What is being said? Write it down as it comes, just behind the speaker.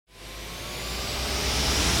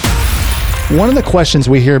One of the questions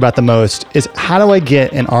we hear about the most is, how do I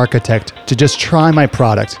get an architect to just try my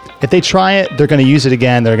product? If they try it, they're going to use it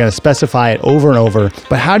again. They're going to specify it over and over.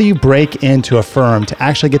 But how do you break into a firm to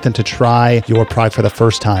actually get them to try your product for the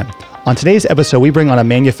first time? On today's episode, we bring on a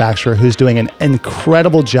manufacturer who's doing an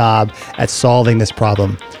incredible job at solving this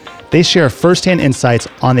problem. They share firsthand insights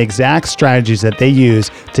on the exact strategies that they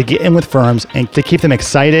use to get in with firms and to keep them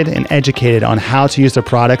excited and educated on how to use their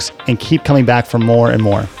products and keep coming back for more and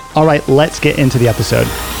more. All right, let's get into the episode.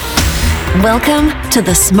 Welcome to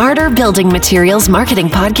the Smarter Building Materials Marketing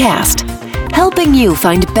Podcast, helping you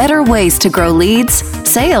find better ways to grow leads,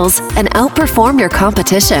 sales, and outperform your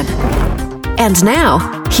competition. And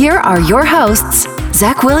now, here are your hosts,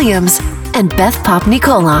 Zach Williams and Beth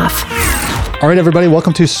Popnikoloff. All right, everybody,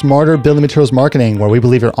 welcome to Smarter Building Materials Marketing, where we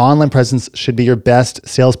believe your online presence should be your best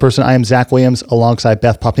salesperson. I am Zach Williams alongside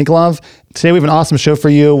Beth Popnikoloff. Today, we have an awesome show for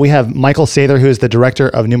you. We have Michael Sather, who is the Director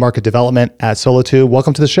of New Market Development at Solo2.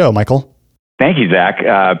 Welcome to the show, Michael. Thank you, Zach.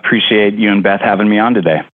 Appreciate you and Beth having me on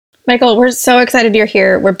today. Michael, we're so excited you're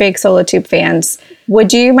here. We're big Solo2 fans.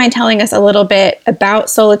 Would you mind telling us a little bit about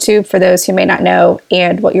Solo2 for those who may not know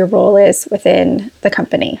and what your role is within the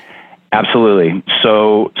company? Absolutely.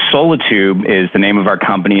 So Solo2 is the name of our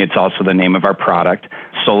company. It's also the name of our product.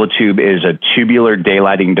 Solo2 is a tubular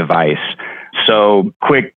daylighting device. So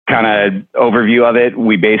quick kind of overview of it.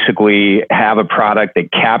 We basically have a product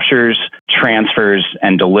that captures, transfers,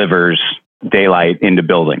 and delivers daylight into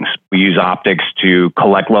buildings. We use optics to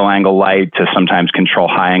collect low-angle light to sometimes control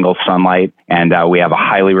high-angle sunlight. And we have a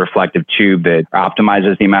highly reflective tube that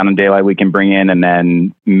optimizes the amount of daylight we can bring in and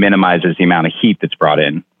then minimizes the amount of heat that's brought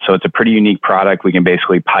in. So it's a pretty unique product. We can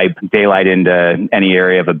basically pipe daylight into any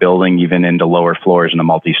area of a building, even into lower floors in a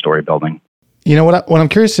multi-story building. You know what I'm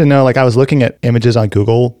curious to know, I was looking at images on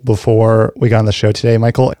Google before we got on the show today,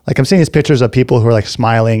 Michael. I'm seeing these pictures of people who are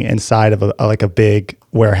smiling inside of a big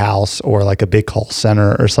warehouse or a big call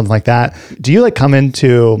center or something like that. Do you come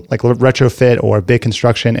into retrofit or big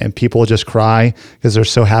construction and people just cry because they're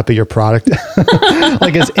so happy your product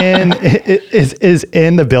is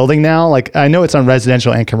in the building now? I know it's on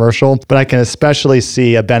residential and commercial, but I can especially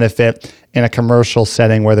see a benefit in a commercial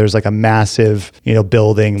setting where there's a massive,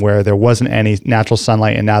 building where there wasn't any natural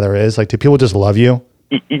sunlight and now there is. Do people just love you?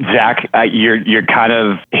 Zach, you're kind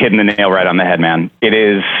of hitting the nail right on the head, man. It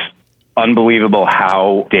is unbelievable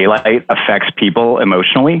how daylight affects people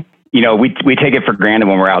emotionally. We take it for granted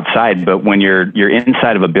when we're outside, but when you're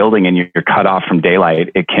inside of a building and you're cut off from daylight,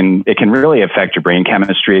 it can really affect your brain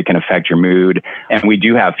chemistry. It can affect your mood. And we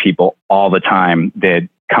do have people all the time that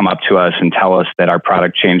come up to us and tell us that our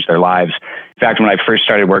product changed their lives. In fact, when I first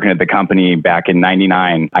started working at the company back in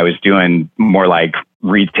 '99, I was doing more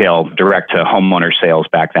retail direct to homeowner sales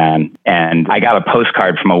back then. And I got a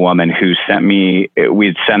postcard from a woman who sent me,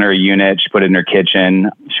 we'd sent her a unit, she put it in her kitchen.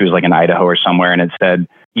 She was in Idaho or somewhere. And it said,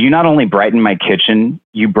 "You not only brighten my kitchen,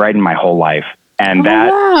 you brighten my whole life." And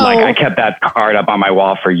I kept that card up on my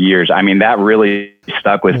wall for years. I mean, that really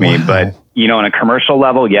stuck with me. But, on a commercial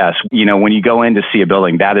level, yes. When you go in to see a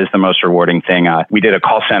building, that is the most rewarding thing. We did a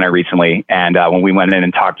call center recently. And when we went in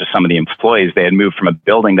and talked to some of the employees, they had moved from a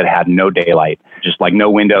building that had no daylight, just no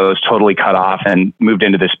windows, totally cut off, and moved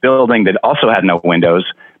into this building that also had no windows.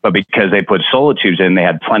 But because they put solar tubes in, they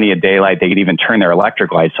had plenty of daylight. They could even turn their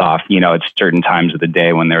electric lights off, at certain times of the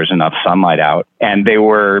day when there was enough sunlight out. And they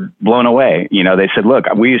were blown away. They said, look,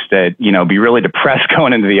 we used to, be really depressed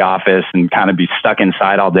going into the office and kind of be stuck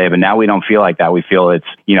inside all day. But now we don't feel like that. We feel it's,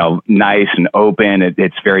 nice and open.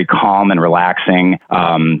 It's very calm and relaxing.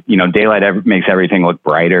 Daylight makes everything look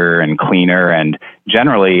brighter and cleaner and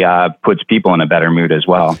generally puts people in a better mood as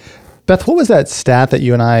well. Beth, what was that stat that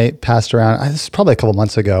you and I passed around? This is probably a couple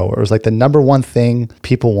months ago, where it was the number one thing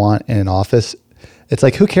people want in an office. It's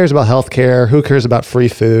who cares about healthcare? Who cares about free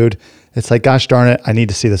food? It's gosh darn it, I need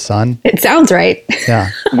to see the sun. It sounds right. Yeah.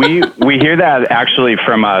 We hear that actually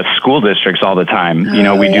from school districts all the time.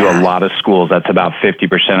 We do a lot of schools. That's about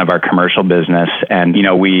 50% of our commercial business. And,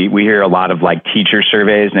 we hear a lot of teacher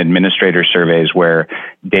surveys and administrator surveys where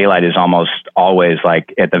daylight is almost always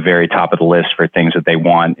at the very top of the list for things that they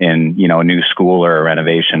want in, a new school or a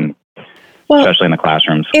renovation. Well, especially in the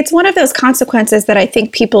classrooms. It's one of those consequences that I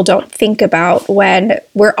think people don't think about when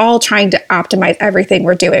we're all trying to optimize everything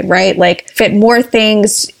we're doing, right? Fit more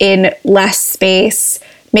things in less space,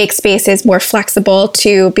 make spaces more flexible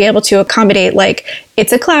to be able to accommodate,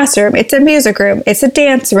 it's a classroom, it's a music room, it's a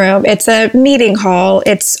dance room, it's a meeting hall,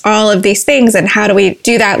 it's all of these things. And how do we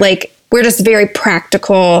do that? We're just very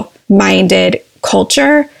practical minded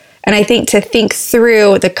culture. And I think to think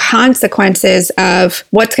through the consequences of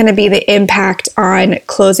what's going to be the impact on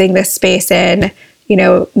closing this space in,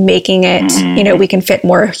 making it, we can fit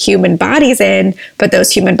more human bodies in, but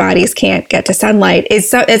those human bodies can't get to sunlight.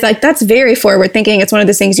 It's like, that's very forward thinking. It's one of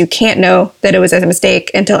those things you can't know that it was a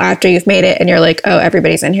mistake until after you've made it and you're like, oh,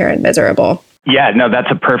 everybody's in here and miserable. Yeah, no,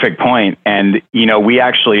 that's a perfect point. And, we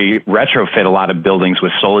actually retrofit a lot of buildings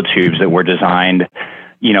with solitubes that were designed,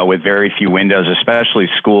 with very few windows, especially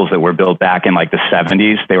schools that were built back in like the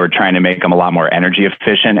 70s. They were trying to make them a lot more energy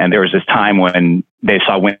efficient. And there was this time when they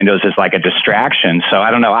saw windows as like a distraction. So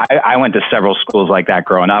I don't know. I went to several schools like that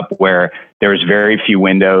growing up where there was very few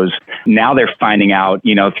windows. Now they're finding out,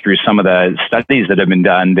 through some of the studies that have been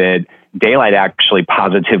done, that daylight actually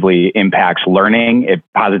positively impacts learning. It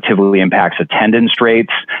positively impacts attendance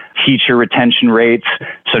rates, teacher retention rates.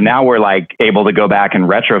 So now we're like able to go back and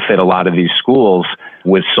retrofit a lot of these schools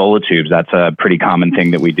with solitubes. That's a pretty common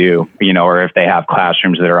thing that we do, or if they have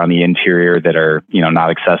classrooms that are on the interior that are, not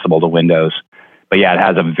accessible to windows. But yeah, it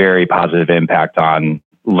has a very positive impact on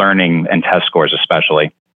learning and test scores,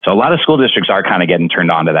 especially. So a lot of school districts are kind of getting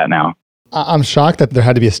turned on to that now. I'm shocked that there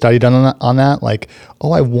had to be a study done on that. Like,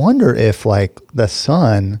 I wonder if like the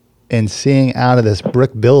sun and seeing out of this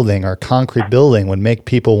brick building or concrete building would make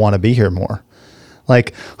people want to be here more.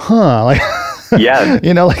 Like, yeah,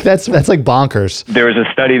 that's like bonkers. There was a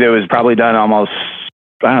study that was probably done almost,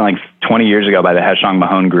 like 20 years ago by the Heschong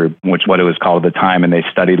Mahone Group, which what it was called at the time. And they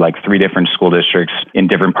studied like 3 different school districts in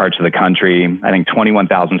different parts of the country. I think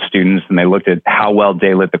 21,000 students. And they looked at how well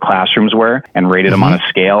daylit the classrooms were and rated them on a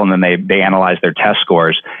scale. And then they analyzed their test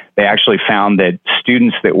scores. They actually found that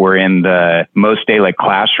students that were in the most daylit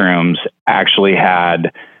classrooms actually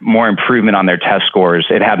had more improvement on their test scores.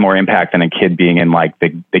 It had more impact than a kid being in like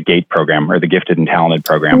the GATE program or the Gifted and Talented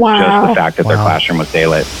program. Wow. Just the fact that their classroom was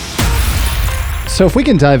daylit. So if we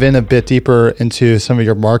can dive in a bit deeper into some of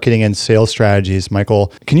your marketing and sales strategies,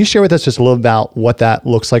 Michael, can you share with us just a little about what that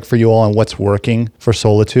looks like for you all and what's working for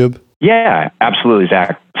Solitube? Yeah, absolutely,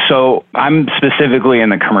 Zach. So I'm specifically in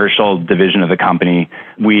the commercial division of the company.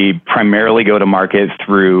 We primarily go to market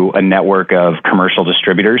through a network of commercial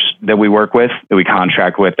distributors that we work with, that we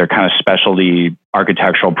contract with. They're kind of specialty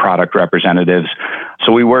architectural product representatives.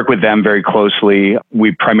 So we work with them very closely.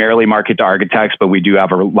 We primarily market to architects, but we do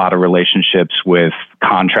have a lot of relationships with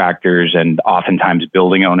contractors and oftentimes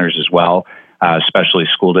building owners as well, especially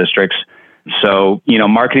school districts. So,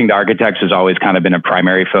 marketing to architects has always kind of been a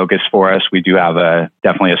primary focus for us. We do have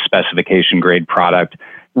definitely a specification grade product,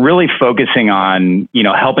 really focusing on,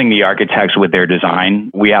 helping the architects with their design.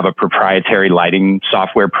 We have a proprietary lighting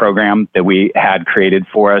software program that we had created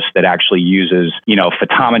for us that actually uses,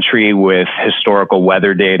 photometry with historical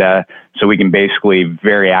weather data. So we can basically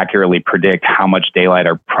very accurately predict how much daylight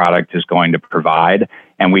our product is going to provide.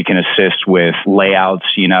 And we can assist with layouts,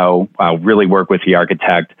 really work with the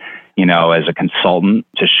architect, as a consultant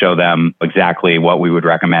to show them exactly what we would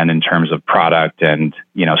recommend in terms of product and,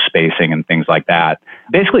 spacing and things like that.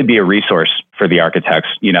 Basically be a resource for the architects.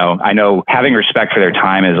 I know having respect for their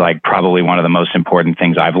time is like probably one of the most important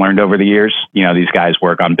things I've learned over the years. These guys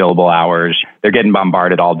work on billable hours. They're getting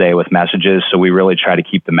bombarded all day with messages. So we really try to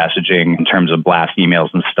keep the messaging in terms of blast emails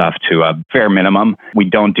and stuff to a fair minimum. We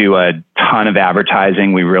don't do a ton of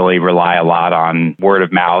advertising. We really rely a lot on word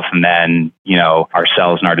of mouth and then,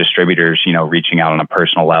 ourselves and our distributors, reaching out on a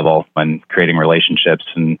personal level and creating relationships.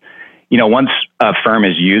 And, once a firm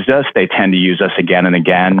has used us, they tend to use us again and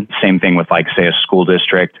again. Same thing with like, say, a school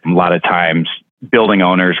district. A lot of times building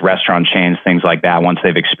owners, restaurant chains, things like that, once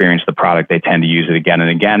they've experienced the product, they tend to use it again and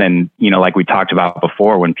again. And, like we talked about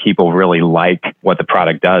before, when people really like what the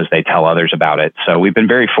product does, they tell others about it. So we've been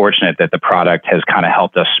very fortunate that the product has kind of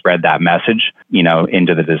helped us spread that message,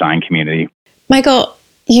 into the design community. Michael,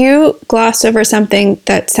 you glossed over something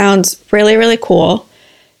that sounds really, really cool.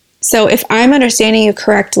 So if I'm understanding you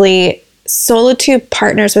correctly, Solitube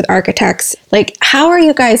partners with architects. Like, how are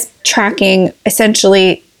you guys tracking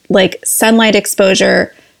essentially like sunlight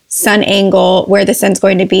exposure, sun angle, where the sun's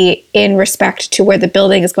going to be in respect to where the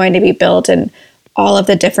building is going to be built and all of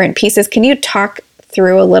the different pieces? Can you talk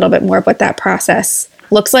through a little bit more of what that process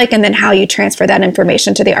looks like and then how you transfer that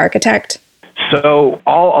information to the architect? So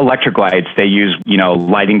all electric lights, they use,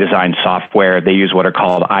 lighting design software. They use what are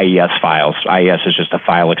called IES files. IES is just a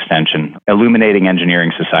file extension, Illuminating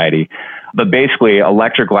Engineering Society. But basically,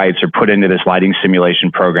 electric lights are put into this lighting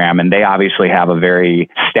simulation program, and they obviously have a very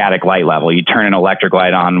static light level. You turn an electric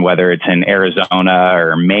light on, whether it's in Arizona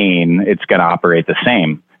or Maine, it's going to operate the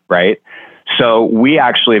same, right? So we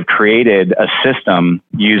actually have created a system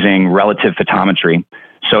using relative photometry.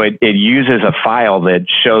 So it uses a file that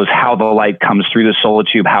shows how the light comes through the Solar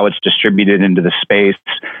Tube, how it's distributed into the space.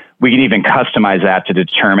 We can even customize that to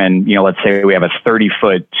determine, let's say we have a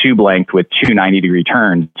 30-foot tube length with two 90-degree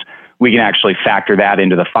turns. We can actually factor that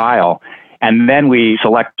into the file. And then we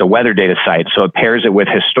select a weather data site. So it pairs it with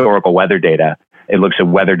historical weather data. It looks at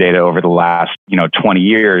weather data over the last, 20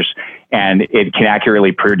 years, and it can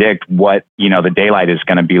accurately predict what, the daylight is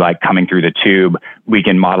going to be like coming through the tube. We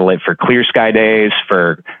can model it for clear sky days,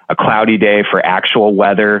 for a cloudy day, for actual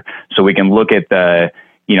weather. So we can look at the,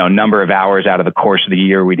 number of hours out of the course of the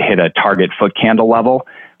year we'd hit a target foot candle level.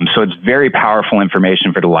 So it's very powerful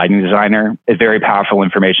information for the lighting designer. It's very powerful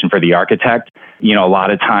information for the architect. A lot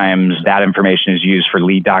of times that information is used for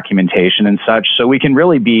lead documentation and such. So we can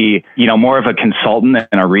really be, more of a consultant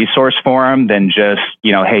and a resource for them than just,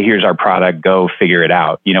 hey, here's our product, go figure it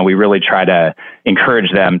out. We really try to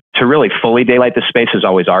encourage them to really fully daylight the space is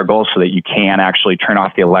always our goal so that you can actually turn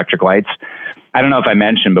off the electric lights. I don't know if I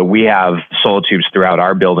mentioned, but we have Solar Tubes throughout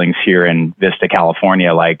our buildings here in Vista,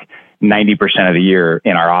 California, like 90% of the year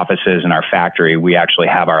in our offices and our factory, we actually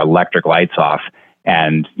have our electric lights off.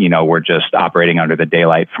 And, we're just operating under the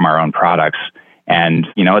daylight from our own products. And,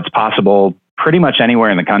 it's possible pretty much anywhere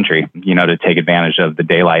in the country, to take advantage of the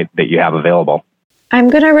daylight that you have available. I'm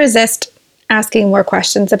going to resist asking more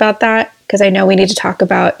questions about that because I know we need to talk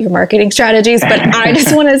about your marketing strategies, but I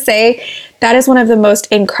just want to say that is one of the most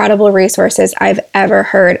incredible resources I've ever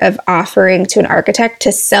heard of offering to an architect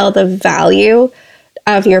to sell the value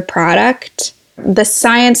of your product. The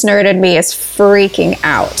science nerd in me is freaking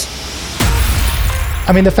out.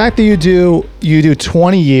 I mean, the fact that you do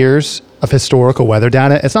 20 years of historical weather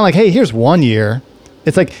data, it's not like, hey, here's 1 year.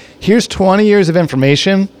 It's like, here's 20 years of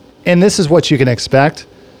information, and this is what you can expect.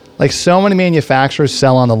 Like, so many manufacturers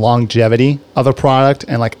sell on the longevity of a product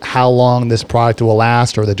and like how long this product will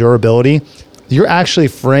last or the durability. You're actually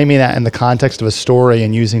framing that in the context of a story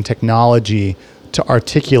and using technology to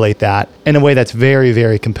articulate that in a way that's very,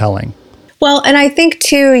 very compelling. Well, and I think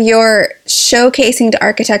too, you're showcasing to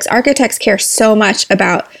architects. Architects care so much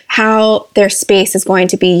about how their space is going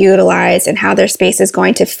to be utilized and how their space is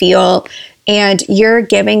going to feel. And you're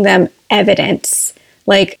giving them evidence,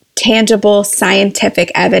 like tangible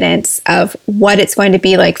scientific evidence of what it's going to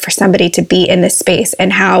be like for somebody to be in this space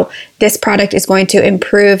and how this product is going to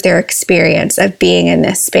improve their experience of being in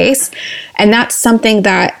this space. And that's something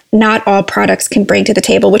that not all products can bring to the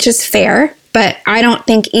table, which is fair. But I don't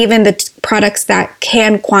think even the products that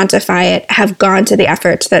can quantify it have gone to the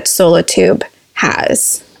efforts that Solar Tube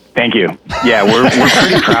has. Thank you. Yeah, we're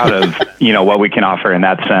pretty proud of, what we can offer in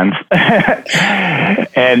that sense.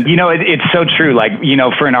 And, it's so true. Like,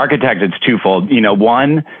 for an architect, it's twofold.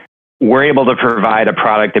 One, we're able to provide a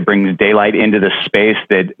product that brings daylight into the space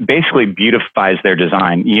that basically beautifies their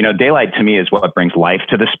design. Daylight to me is what brings life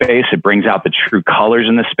to the space. It brings out the true colors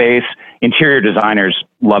in the space. Interior designers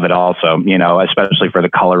love it also, especially for the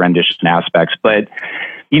color rendition aspects. But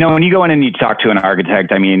when you go in and you talk to an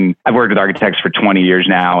architect, I mean, I've worked with architects for 20 years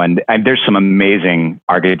now, and there's some amazing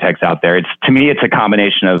architects out there. To me, it's a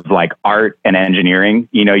combination of like art and engineering.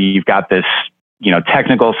 You've got this,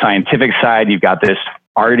 technical scientific side, you've got this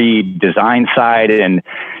arty design side. And,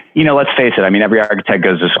 let's face it, I mean, every architect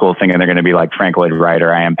goes to school thinking they're going to be like Frank Lloyd Wright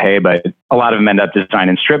or I.M. Pei, but a lot of them end up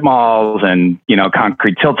designing strip malls and,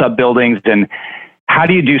 concrete tilt-up buildings. And how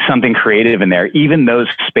do you do something creative in there? Even those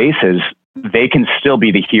spaces, they can still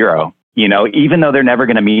be the hero. Even though they're never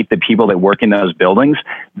going to meet the people that work in those buildings,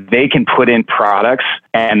 they can put in products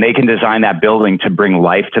and they can design that building to bring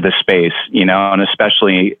life to the space, and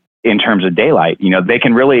especially in terms of daylight, they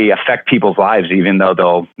can really affect people's lives, even though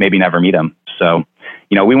they'll maybe never meet them. So,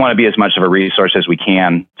 we want to be as much of a resource as we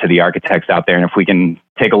can to the architects out there. And if we can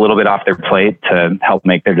take a little bit off their plate to help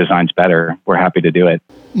make their designs better, we're happy to do it.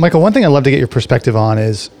 Michael, one thing I'd love to get your perspective on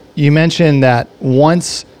is you mentioned that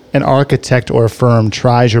once an architect or a firm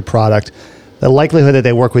tries your product, the likelihood that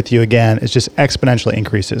they work with you again is just exponentially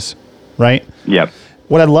increases, right? Yep.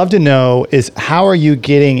 What I'd love to know is how are you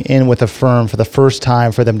getting in with a firm for the first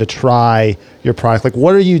time for them to try your product? Like,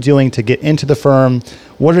 what are you doing to get into the firm?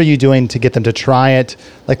 What are you doing to get them to try it?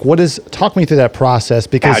 Like, talk me through that process.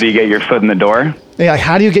 Because how do you get your foot in the door? Yeah, like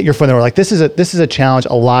how do you get your foot in the door? Like, this is a challenge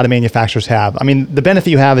a lot of manufacturers have. I mean, the benefit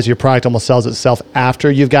you have is your product almost sells itself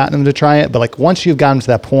after you've gotten them to try it. But like, once you've gotten to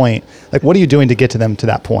that point, like, what are you doing to get to them to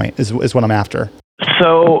that point is what I'm after.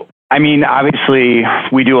 So, I mean, obviously,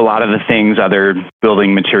 we do a lot of the things other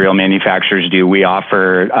building material manufacturers do. We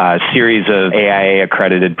offer a series of AIA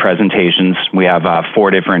accredited presentations. We have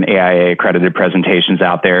 4 different AIA accredited presentations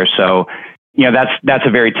out there. So That's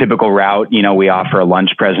a very typical route. We offer a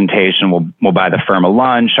lunch presentation. We'll buy the firm a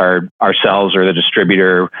lunch. Ourselves or the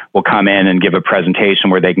distributor will come in and give a presentation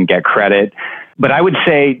where they can get credit. But I would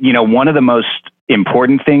say, one of the most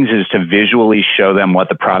important things is to visually show them what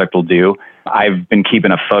the product will do. I've been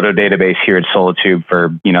keeping a photo database here at Solitude for,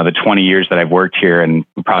 the 20 years that I've worked here, and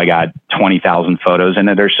we probably got 20,000 photos in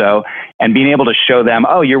it or so. And being able to show them,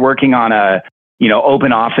 oh, you're working on a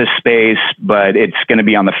open office space, but it's going to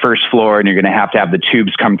be on the first floor and you're going to have the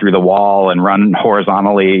tubes come through the wall and run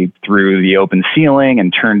horizontally through the open ceiling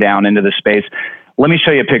and turn down into the space. Let me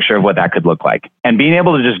show you a picture of what that could look like. And being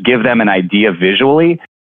able to just give them an idea visually,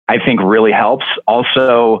 I think really helps.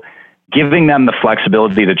 Also, giving them the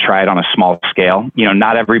flexibility to try it on a small scale.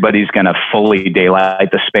 Not everybody's going to fully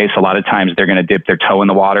daylight the space. A lot of times they're going to dip their toe in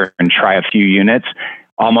the water and try a few units.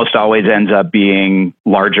 Almost always ends up being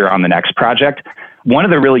larger on the next project. One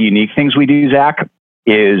of the really unique things we do, Zach,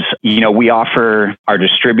 is, we offer our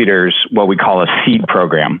distributors what we call a seed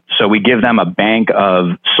program. So we give them a bank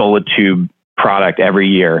of Solitude product every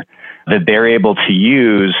year that they're able to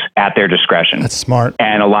use at their discretion. That's smart.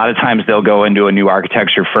 And a lot of times they'll go into a new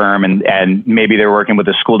architecture firm and maybe they're working with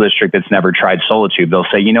a school district that's never tried Solitude. They'll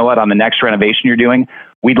say, you know what, on the next renovation you're doing,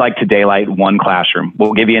 we'd like to daylight one classroom.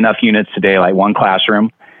 We'll give you enough units to daylight one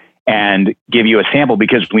classroom and give you a sample,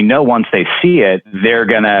 because we know once they see it, they're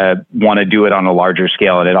going to want to do it on a larger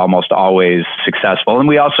scale, and it almost always successful. And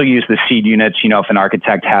we also use the seed units, if an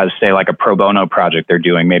architect has, say, like a pro bono project they're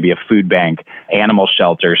doing, maybe a food bank, animal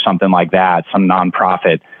shelter, something like that, some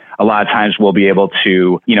nonprofit. A lot of times we'll be able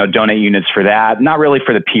to, donate units for that, not really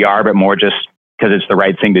for the PR, but more just because it's the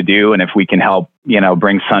right thing to do. And if we can help,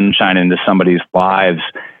 bring sunshine into somebody's lives,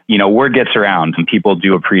 word gets around and people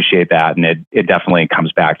do appreciate that. And it definitely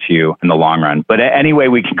comes back to you in the long run. But anyway,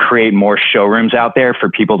 we can create more showrooms out there for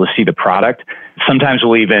people to see the product. Sometimes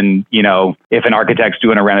we'll even, if an architect's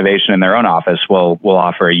doing a renovation in their own office, we'll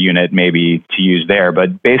offer a unit maybe to use there.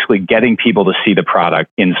 But basically getting people to see the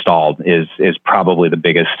product installed is probably the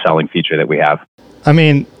biggest selling feature that we have. I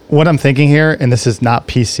mean, what I'm thinking here, and this is not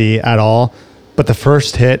PC at all, but the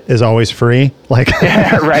first hit is always free. Like,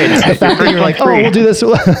 right. The fact that you're like, oh, we'll do this.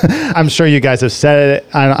 I'm sure you guys have said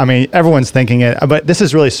it. I mean, everyone's thinking it, but this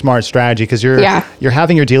is really smart strategy because you're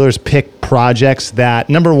having your dealers pick projects that,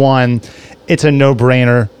 number one, it's a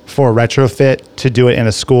no-brainer for a retrofit to do it in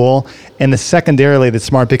a school. And secondarily, that's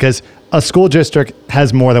smart because a school district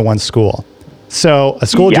has more than one school. So a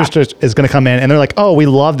school district is going to come in and they're like, oh, we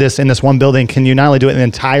love this in this one building. Can you not only do it in the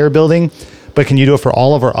entire building, but can you do it for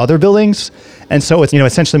all of our other buildings? And so it's,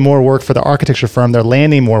 essentially more work for the architecture firm. They're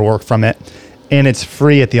landing more work from it, and it's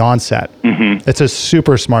free at the onset. Mm-hmm. It's a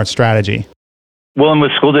super smart strategy. Well, and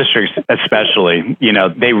with school districts especially,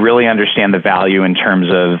 they really understand the value in terms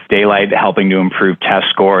of daylight helping to improve test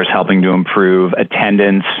scores, helping to improve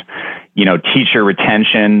attendance, teacher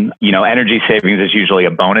retention. Energy savings is usually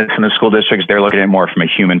a bonus in the school districts. They're looking at it more from a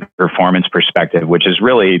human performance perspective, which is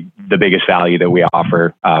really the biggest value that we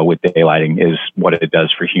offer with daylighting is what it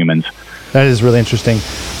does for humans. That is really interesting.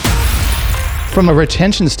 From a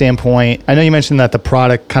retention standpoint, I know you mentioned that the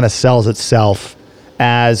product kind of sells itself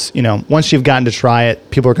as, once you've gotten to try it,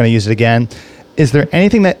 people are going to use it again. Is there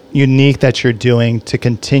anything that unique that you're doing to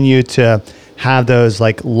continue to have those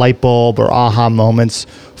like light bulb or aha moments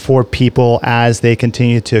for people as they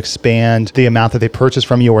continue to expand the amount that they purchase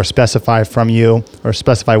from you or specify from you or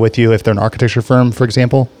specify with you if they're an architecture firm, for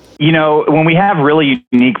example? When we have really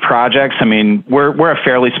unique projects, I mean, we're a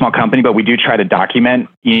fairly small company, but we do try to document,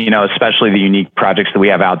 especially the unique projects that we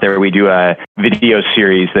have out there. We do a video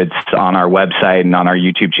series that's on our website and on our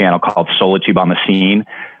YouTube channel called Solitude on the Scene.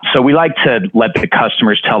 So we like to let the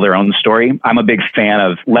customers tell their own story. I'm a big fan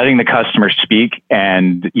of letting the customer speak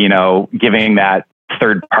and, giving that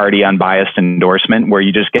third party unbiased endorsement where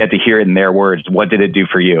you just get to hear it in their words. What did it do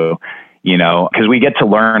for you? Because we get to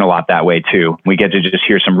learn a lot that way too. We get to just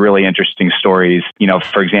hear some really interesting stories.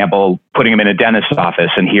 For example, putting them in a dentist's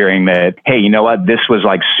office and hearing that, hey, you know what, this was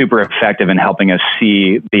like super effective in helping us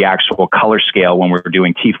see the actual color scale when we're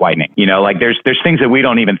doing teeth whitening. There's things that we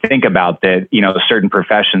don't even think about that, certain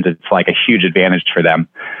professions, it's like a huge advantage for them.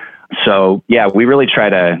 So yeah, we really try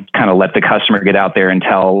to kind of let the customer get out there and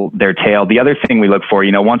tell their tale. The other thing we look for,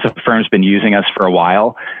 once a firm's been using us for a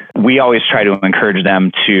while, we always try to encourage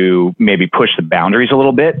them to maybe push the boundaries a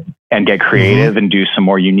little bit and get creative and do some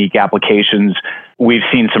more unique applications. We've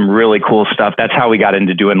seen some really cool stuff. That's how we got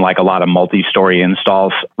into doing like a lot of multi-story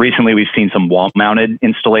installs. Recently, we've seen some wall-mounted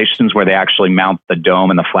installations where they actually mount the dome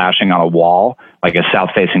and the flashing on a wall, like a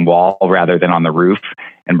south-facing wall rather than on the roof,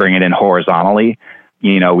 and bring it in horizontally.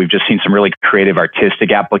 We've just seen some really creative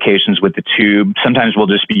artistic applications with the tube. Sometimes we'll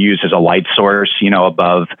just be used as a light source,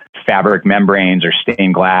 above fabric membranes or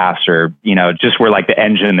stained glass, or, just we're like the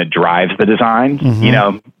engine that drives the design.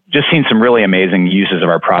 Just seen some really amazing uses of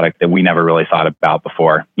our product that we never really thought about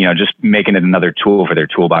before. Just making it another tool for their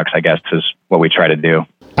toolbox, I guess, is what we try to do.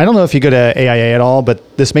 I don't know if you go to AIA at all,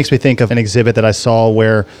 but this makes me think of an exhibit that I saw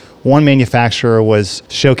where one manufacturer was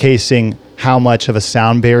showcasing how much of a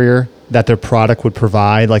sound barrier that their product would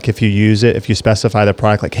provide. Like if you use it, if you specify the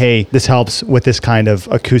product, like, hey, this helps with this kind of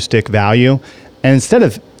acoustic value. And instead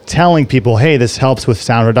of telling people, hey, this helps with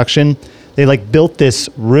sound reduction, they like built this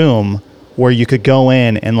room where you could go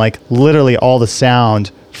in and like literally all the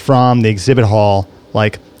sound from the exhibit hall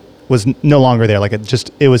like was no longer there. Like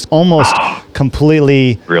it was almost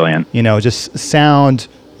completely brilliant. Just sound.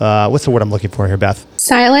 What's the word I'm looking for here, Beth?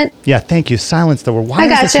 Silent. Yeah, thank you. Silence the word. Why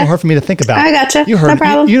is this so hard for me to think about? I gotcha. You heard. No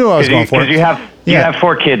problem. You knew what I was going for. Because you have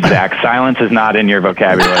 4 kids, Zach. Silence is not in your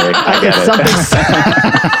vocabulary.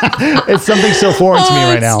 It's something so foreign to me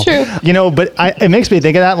right now. True. But it makes me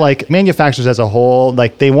think of that. Like manufacturers as a whole,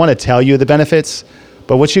 like they want to tell you the benefits,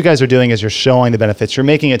 but what you guys are doing is you're showing the benefits. You're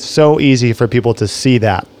making it so easy for people to see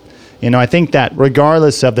that. I think that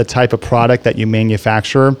regardless of the type of product that you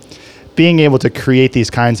manufacture, being able to create these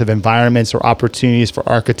kinds of environments or opportunities for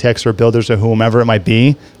architects or builders or whomever it might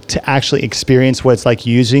be to actually experience what it's like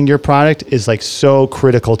using your product is like so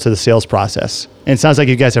critical to the sales process. And it sounds like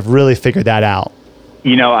you guys have really figured that out.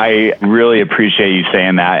 I really appreciate you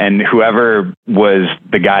saying that. And whoever was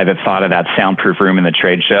the guy that thought of that soundproof room in the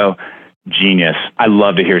trade show, genius. I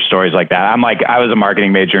love to hear stories like that. I was a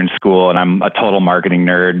marketing major in school and I'm a total marketing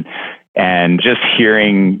nerd, and just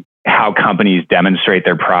hearing how companies demonstrate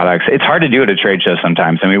their products. It's hard to do at a trade show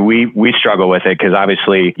sometimes. I mean, we struggle with it because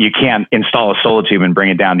obviously you can't install a Solo Tube and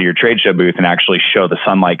bring it down to your trade show booth and actually show the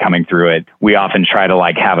sunlight coming through it. We often try to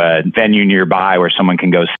have a venue nearby where someone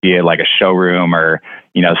can go see it, like a showroom, or,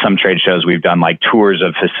 some trade shows we've done like tours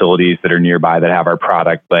of facilities that are nearby that have our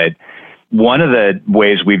product. But one of the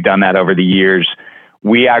ways we've done that over the years,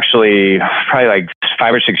 we actually, probably like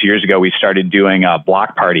 5 or 6 years ago, we started doing a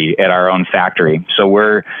block party at our own factory. So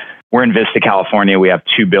we're in Vista, California. We have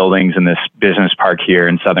 2 buildings in this business park here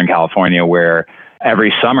in Southern California where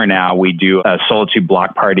every summer now we do a Solo Tube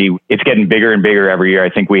block party. It's getting bigger and bigger every year. I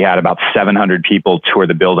think we had about 700 people tour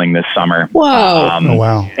the building this summer. Whoa. Oh,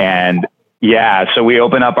 wow. And yeah, so we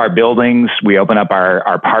open up our buildings, we open up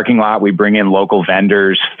our parking lot, we bring in local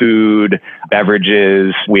vendors, food,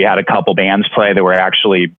 beverages. We had a couple bands play that were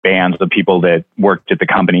actually bands of people that worked at the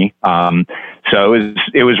company. So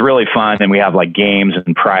it was really fun. And we have like games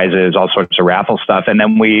and prizes, all sorts of raffle stuff. And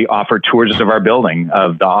then we offer tours of our building,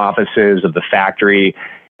 of the offices, of the factory.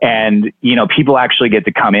 And, people actually get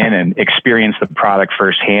to come in and experience the product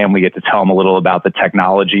firsthand. We get to tell them a little about the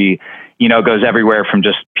technology. It goes everywhere from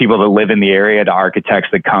just people that live in the area to architects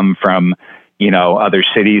that come from, other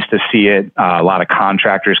cities to see it. A lot of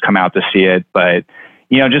contractors come out to see it. But,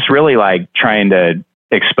 just really like trying to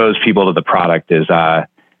expose people to the product is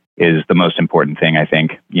the most important thing, I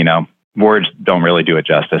think. Words don't really do it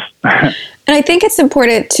justice. And I think it's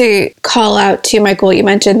important to call out too, Michael, you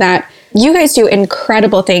mentioned that you guys do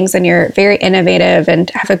incredible things and you're very innovative and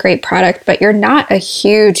have a great product, but you're not a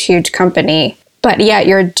huge company. But yet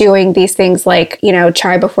you're doing these things like,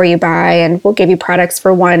 try before you buy, and we'll give you products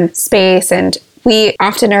for one space. And we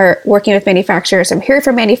often are working with manufacturers. I'm hearing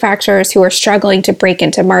from manufacturers who are struggling to break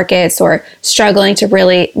into markets or struggling to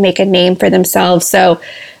really make a name for themselves. So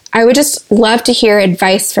I would just love to hear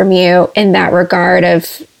advice from you in that regard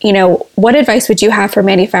of, what advice would you have for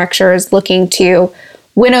manufacturers looking to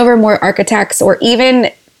win over more architects or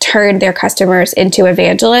even turn their customers into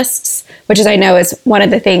evangelists, which is, I know, is one of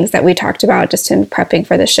the things that we talked about just in prepping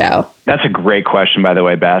for the show. That's a great question, by the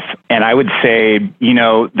way, Beth. And I would say,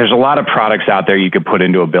 there's a lot of products out there you could put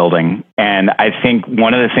into a building. And I think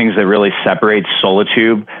one of the things that really separates Solo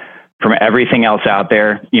Tube from everything else out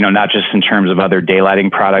there, not just in terms of other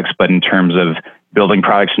daylighting products, but in terms of building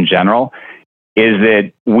products in general, is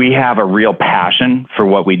that we have a real passion for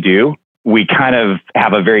what we do. We kind of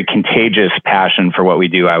have a very contagious passion for what we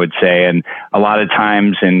do, I would say. And a lot of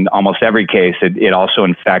times, in almost every case, it also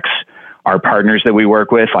infects our partners that we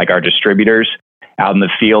work with, like our distributors. Out in the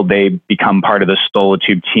field, they become part of the Solo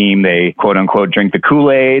Tube team. They, quote unquote, drink the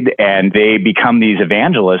Kool-Aid, and they become these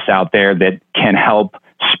evangelists out there that can help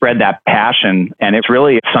spread that passion. And it's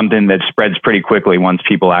really something that spreads pretty quickly once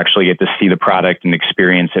people actually get to see the product and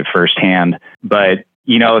experience it firsthand. But,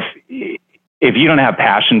 if you don't have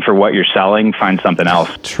passion for what you're selling, find something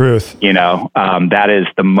else. Truth. That is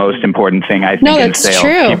the most important thing I think in sales.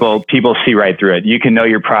 True. People see right through it. You can know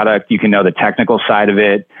your product. You can know the technical side of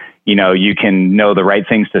it. You can know the right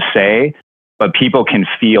things to say, but people can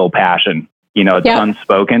feel passion. It's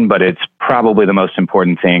unspoken, but it's probably the most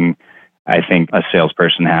important thing I think a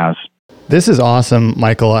salesperson has. This is awesome,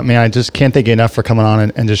 Michael. I mean, I just can't thank you enough for coming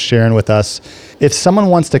on and just sharing with us. If someone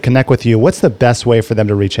wants to connect with you, what's the best way for them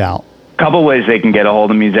to reach out? A couple ways they can get a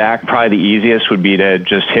hold of me, Zach. Probably the easiest would be to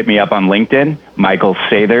just hit me up on LinkedIn, Michael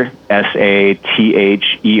Sather,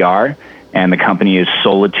 Sather, and the company is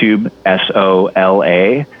Solatube,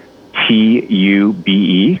 Solatube.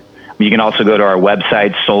 You can also go to our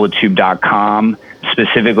website, solatube.com.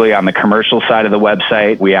 Specifically on the commercial side of the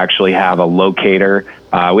website, we actually have a locator.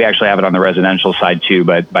 We actually have it on the residential side too,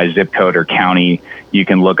 but by zip code or county, you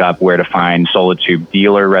can look up where to find Solatube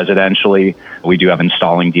dealer residentially. We do have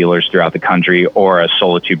installing dealers throughout the country, or a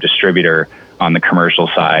Solatube distributor on the commercial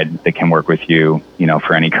side that can work with you,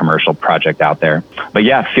 for any commercial project out there. But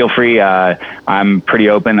yeah, feel free. I'm pretty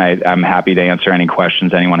open. I'm happy to answer any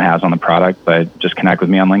questions anyone has on the product, but just connect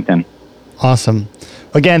with me on LinkedIn. Awesome.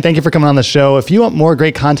 Again, thank you for coming on the show. If you want more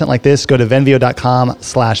great content like this, go to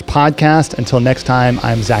venveo.com/podcast. Until next time,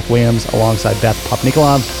 I'm Zach Williams alongside Beth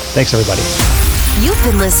Popnikolov. Thanks, everybody. You've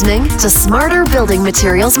been listening to Smarter Building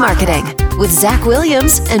Materials Marketing with Zach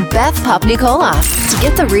Williams and Beth Popnikolov. To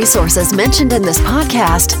get the resources mentioned in this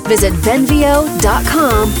podcast, visit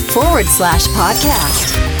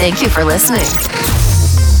venveo.com/podcast. Thank you for listening.